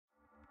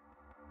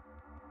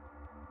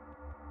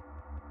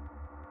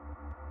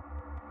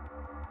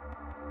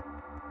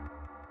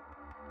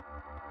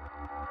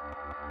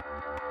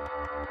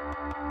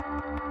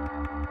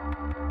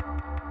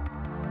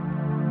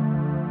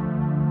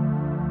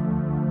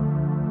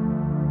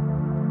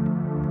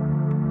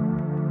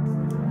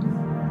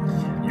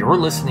You're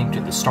listening to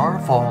the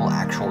Starfall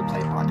Actual Play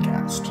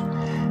Podcast.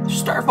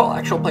 Starfall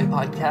Actual Play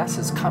Podcast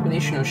is a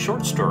combination of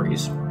short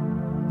stories,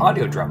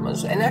 audio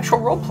dramas, and actual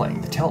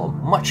role-playing to tell a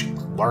much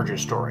larger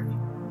story.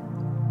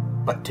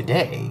 But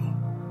today,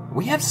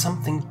 we have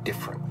something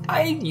different.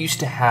 I used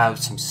to have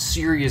some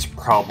serious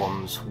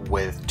problems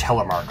with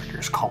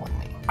telemarketers calling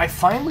me. I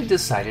finally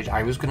decided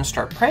I was going to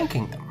start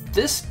pranking them.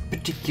 This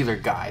particular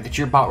guy that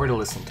you're about ready to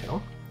listen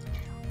to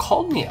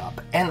called me up,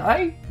 and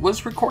I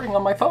was recording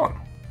on my phone.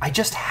 I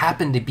just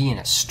happened to be in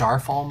a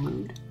Starfall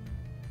mood.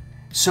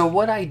 So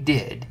what I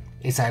did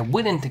is I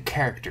went into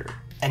character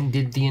and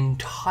did the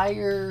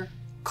entire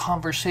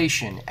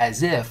conversation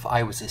as if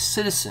I was a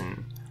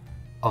citizen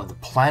of the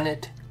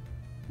Planet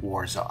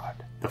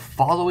War-Zod. The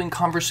following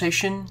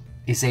conversation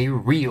is a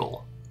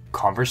real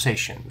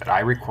conversation that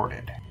I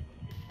recorded.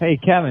 Hey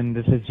Kevin,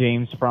 this is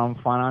James from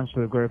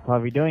Financial Group. How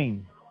are we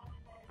doing?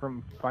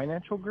 From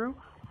Financial Group?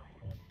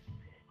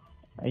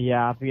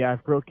 Yeah, we are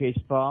brokerage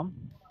firm.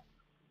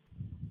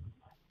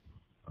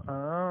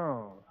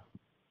 Oh.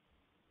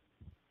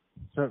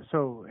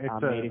 So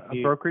it's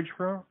a brokerage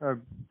firm? A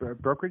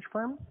brokerage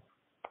firm?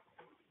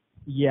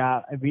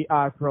 Yeah, we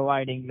are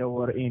providing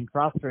lower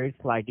interest rates,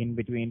 like in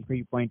between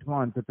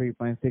 3.1 to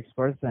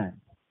 3.6%.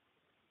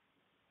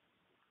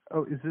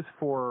 Oh, is this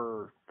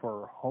for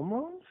home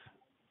loans?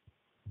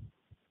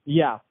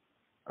 Yeah.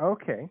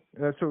 Okay.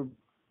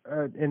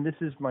 And this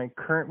is my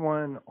current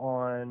one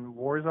on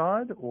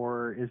War-Zod,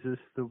 or is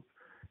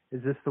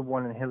this the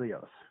one in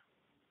Helios?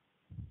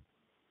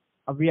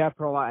 We are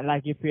providing,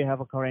 like if you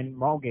have a current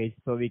mortgage,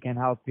 so we can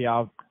help you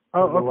out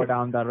to lower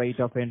down the rate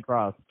of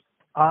interest.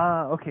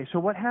 Okay. So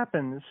what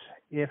happens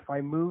if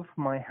I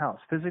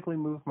physically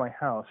move my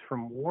house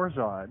from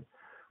War-Zod,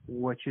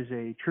 which is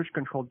a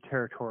church-controlled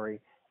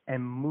territory,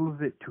 and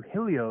move it to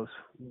Helios,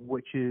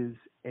 which is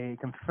a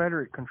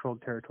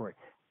Confederate-controlled territory?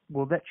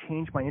 Will that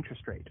change my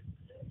interest rate?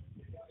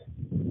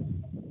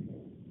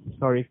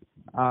 Sorry.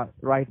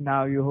 Right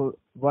now,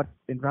 what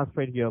interest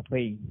rate you are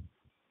paying?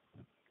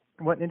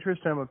 What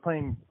interest am I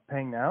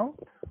paying now?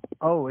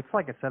 Oh, it's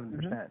like a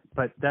 7%,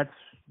 but that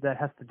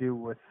has to do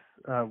with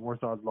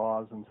War-Zod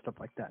laws and stuff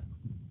like that.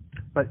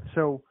 But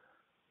so,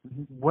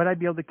 would I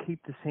be able to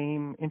keep the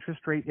same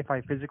interest rate if I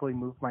physically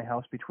move my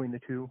house between the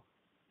two?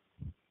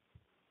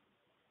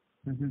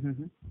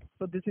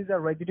 So this is a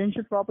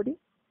residential property?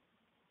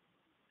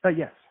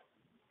 Yes.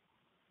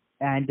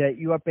 And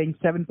you are paying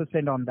 7%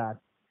 on that?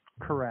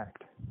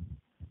 Correct.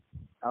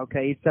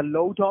 Okay, it's a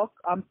low doc,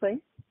 I'm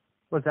saying?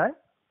 What's that?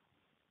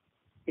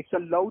 It's a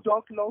low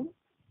doc loan,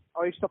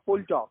 or it's a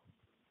full doc?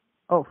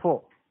 Oh,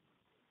 full.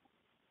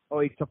 Oh,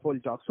 it's a full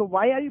doc. So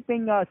why are you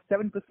paying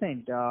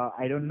 7%?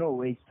 I don't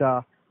know.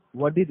 It's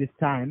what is this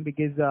time?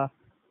 Because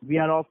we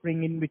are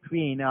offering in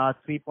between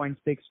 3.6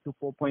 to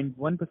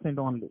 4.1%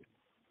 only.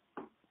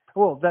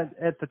 Well, that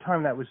at the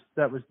time that was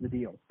the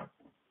deal.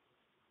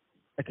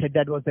 Okay,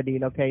 that was the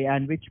deal. Okay,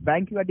 and which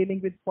bank you are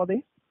dealing with for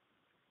this?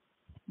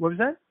 What was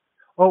that?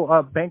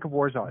 Oh, Bank of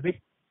War-Zod.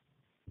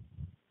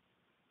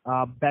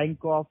 Bank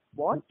of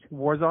what?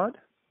 War-Zod?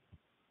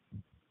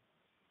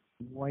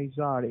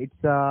 War-Zod.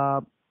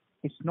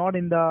 It's not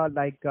in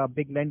the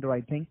big lender,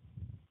 I think.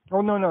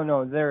 Oh no.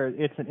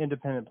 It's an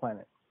independent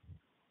planet.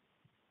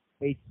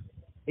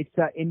 It's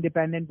an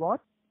independent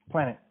what?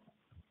 Planet.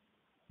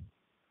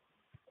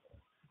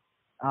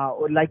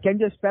 Can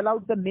you spell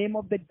out the name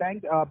of that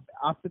bank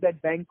after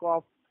that Bank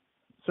of?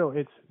 So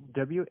it's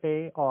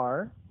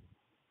WAR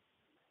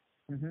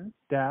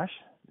dash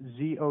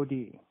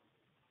ZOD.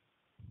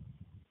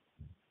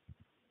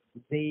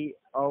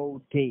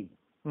 ZOD.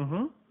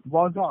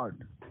 War-Zod.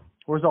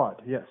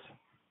 War-Zod, yes.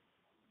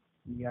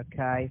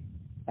 Okay.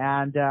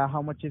 And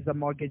how much is the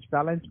mortgage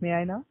balance, may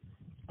I know?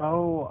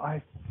 Oh,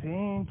 I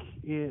think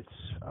it's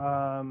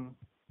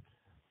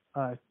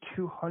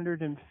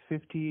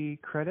 250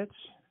 credits.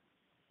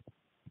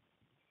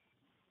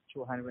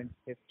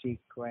 250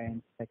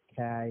 grand,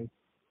 okay.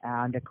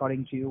 And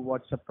according to you,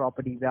 what's the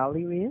property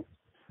value is?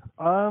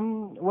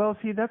 Well,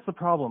 see, that's the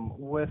problem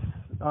with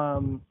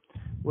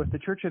the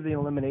Church of the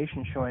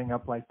Elimination showing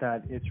up like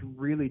that. It's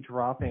really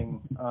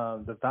dropping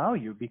the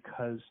value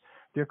because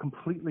they're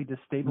completely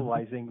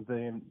destabilizing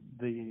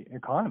the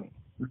economy.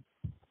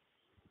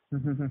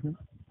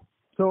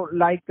 So,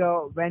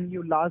 when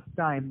you last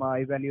time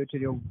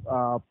evaluated your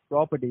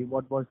property,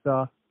 what was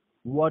the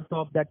worth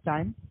of that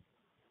time?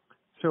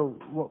 So,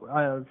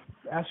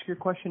 ask your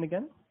question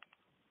again.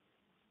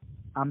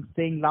 I'm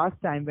saying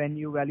last time when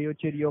you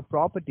evaluated your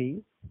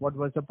property, what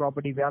was the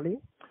property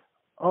value?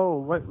 Oh,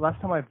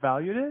 last time I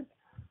valued it?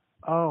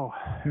 Oh,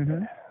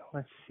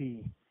 let's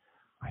see.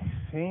 I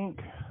think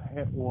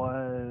it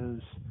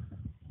was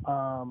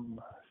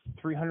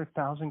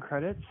 300,000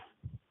 credits.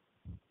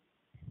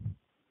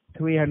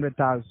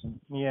 300,000.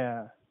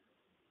 Yeah.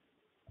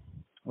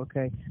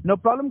 Okay. No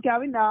problem,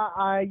 Kevin.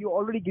 You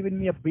already given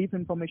me a brief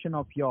information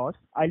of yours.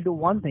 I'll do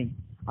one thing.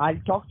 I'll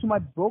talk to my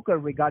broker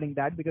regarding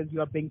that because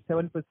you are paying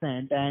 7%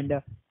 and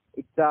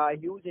it's a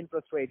huge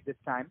interest rate this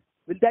time.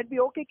 Will that be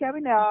okay,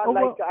 Kevin?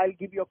 I'll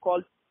give you a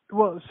call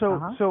Well,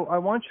 so I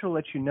want to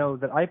let you know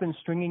that I've been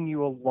stringing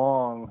you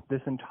along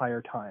this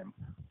entire time.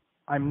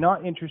 I'm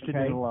not interested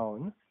in a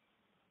loan.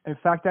 In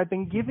fact, I've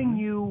been giving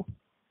you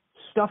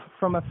stuff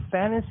from a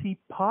fantasy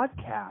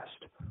podcast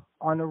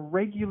on a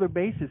regular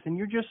basis, and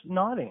you're just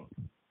nodding.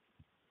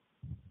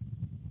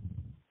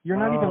 You're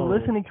not even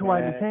listening to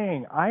what I'm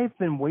saying. I've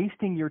been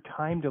wasting your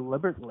time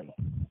deliberately.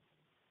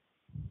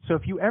 So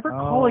if you ever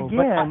call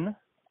again,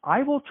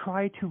 I will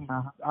try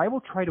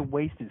to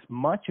waste as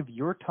much of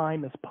your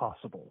time as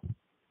possible.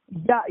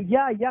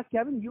 Yeah,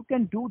 Kevin, you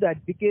can do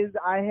that because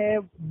I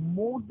have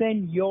more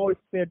than your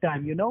spare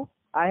time, you know?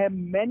 I have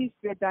many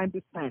spare time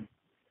to spend.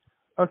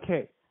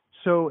 Okay,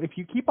 so if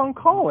you keep on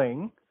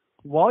calling,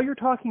 while you're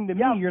talking to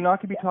me, you're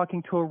not going to be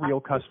talking to a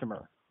real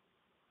customer.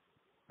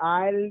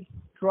 I'll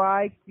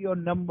try your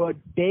number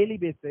on daily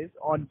basis,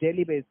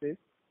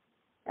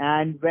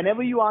 and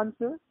whenever you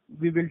answer,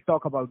 we will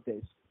talk about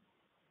this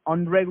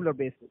on regular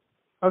basis.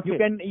 Okay.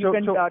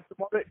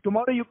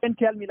 Tomorrow you can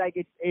tell me like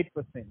it's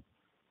 8%.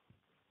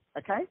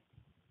 Okay.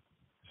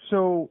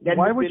 So then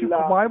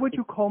why would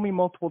you call me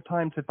multiple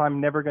times if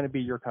I'm never going to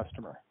be your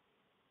customer?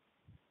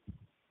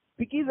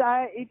 Because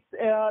I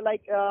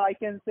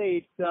can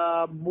say it's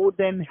more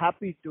than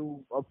happy to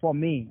for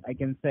me. I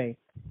can say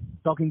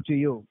talking to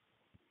you.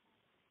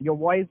 Your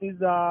voice is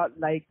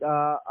like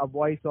a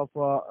voice of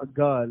a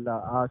girl,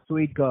 a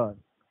sweet girl.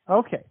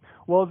 Okay.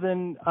 Well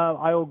then,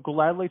 I will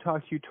gladly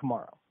talk to you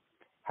tomorrow.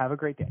 Have a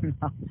great day.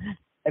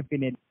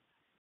 Opinion.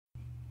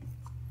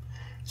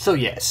 So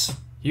yes,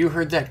 you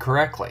heard that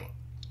correctly.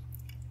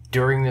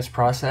 During this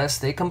process,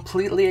 they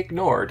completely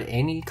ignored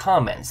any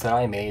comments that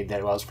I made that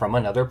I was from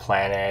another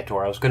planet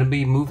or I was going to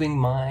be moving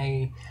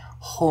my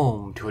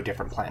home to a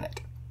different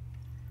planet.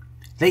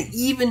 They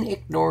even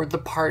ignored the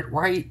part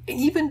where I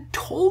even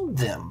told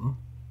them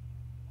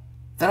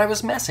that I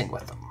was messing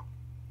with them.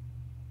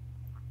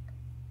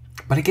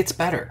 But it gets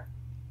better.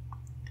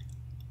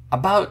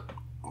 About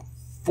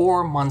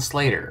 4 months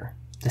later,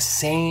 the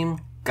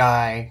same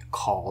guy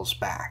calls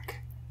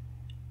back.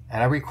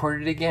 And I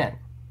recorded it again.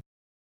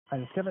 Hi,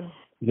 this is Kevin.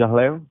 Yeah,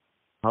 hello.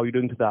 How are you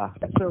doing today?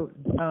 So,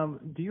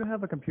 do you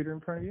have a computer in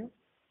front of you?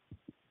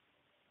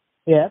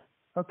 Yeah.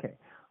 Okay.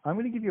 I'm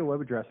going to give you a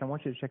web address. I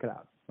want you to check it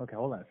out. Okay,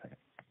 hold on a second.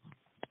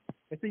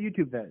 It's a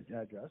YouTube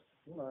address.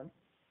 Hold on.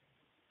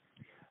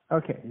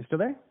 Okay, you still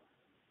there?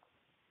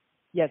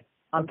 Yes.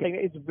 I'm saying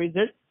it's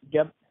wizard.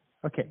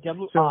 Okay.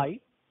 W-I.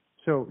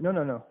 So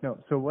no.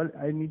 So what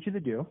I need you to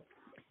do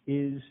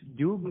is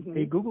do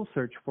a Google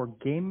search for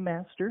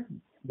Gamemaster,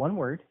 one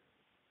word.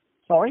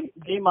 Sorry?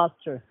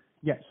 Gamemaster.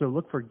 Yeah, so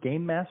look for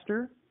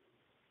Gamemaster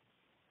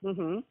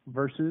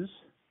versus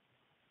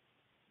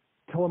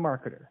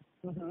Telemarketer.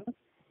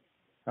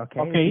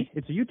 Okay.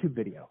 It's a YouTube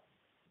video.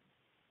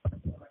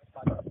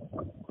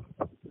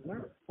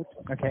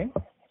 Okay.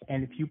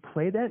 And if you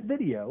play that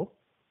video,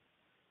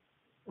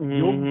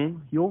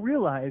 you'll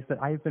realize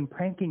that I've been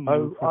pranking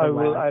you. I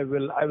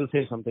will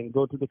say something.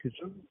 Go to the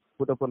kitchen,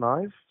 put up a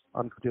knife,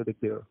 and cut your dick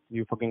there.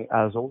 You fucking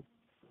asshole.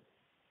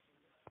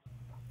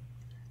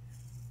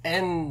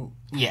 And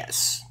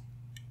yes,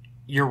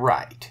 you're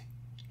right.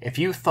 If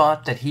you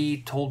thought that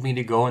he told me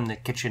to go in the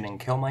kitchen and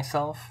kill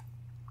myself,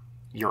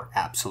 you're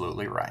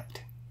absolutely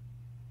right.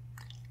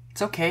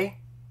 It's okay.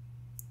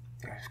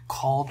 I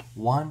called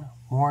one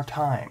more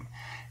time.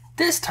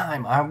 This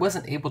time I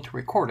wasn't able to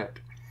record it.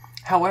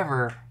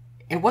 However,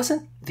 it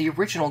wasn't the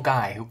original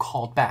guy who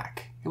called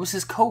back. It was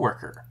his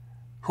coworker,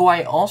 who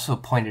I also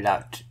pointed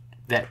out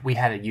that we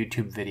had a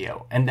YouTube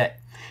video and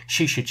that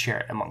she should share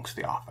it amongst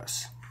the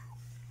office.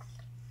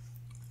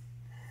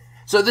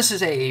 So this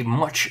is a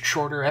much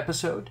shorter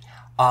episode.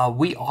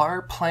 We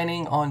are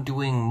planning on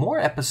doing more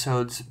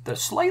episodes that are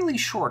slightly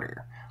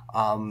shorter.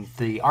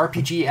 The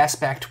RPG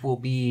aspect will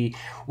be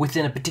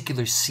within a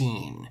particular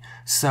scene.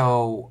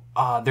 So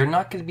they're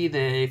not going to be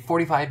the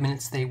 45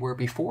 minutes they were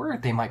before.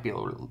 They might be a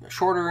little bit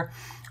shorter.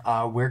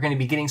 We're going to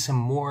be getting some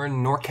more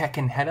Norkek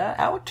and Hedda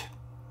out.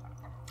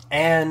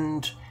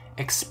 And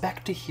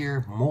expect to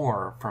hear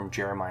more from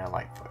Jeremiah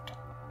Lightfoot.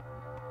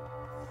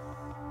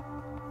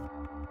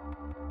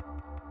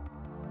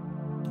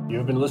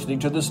 You've been listening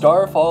to the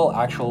Starfall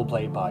Actual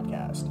Play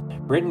Podcast,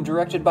 written and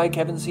directed by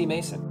Kevin C.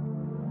 Mason.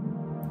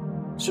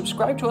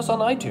 Subscribe to us on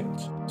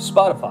iTunes,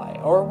 Spotify,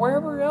 or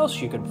wherever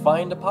else you can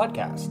find a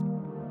podcast.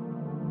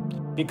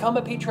 Become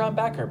a Patreon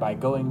backer by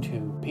going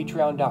to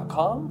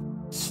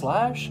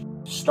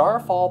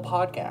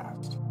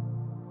patreon.com/StarfallPodcast.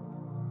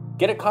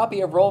 Get a copy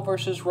of Roll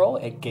vs. Roll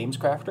at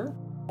GamesCrafter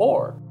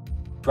or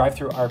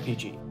Drive-Thru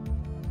RPG.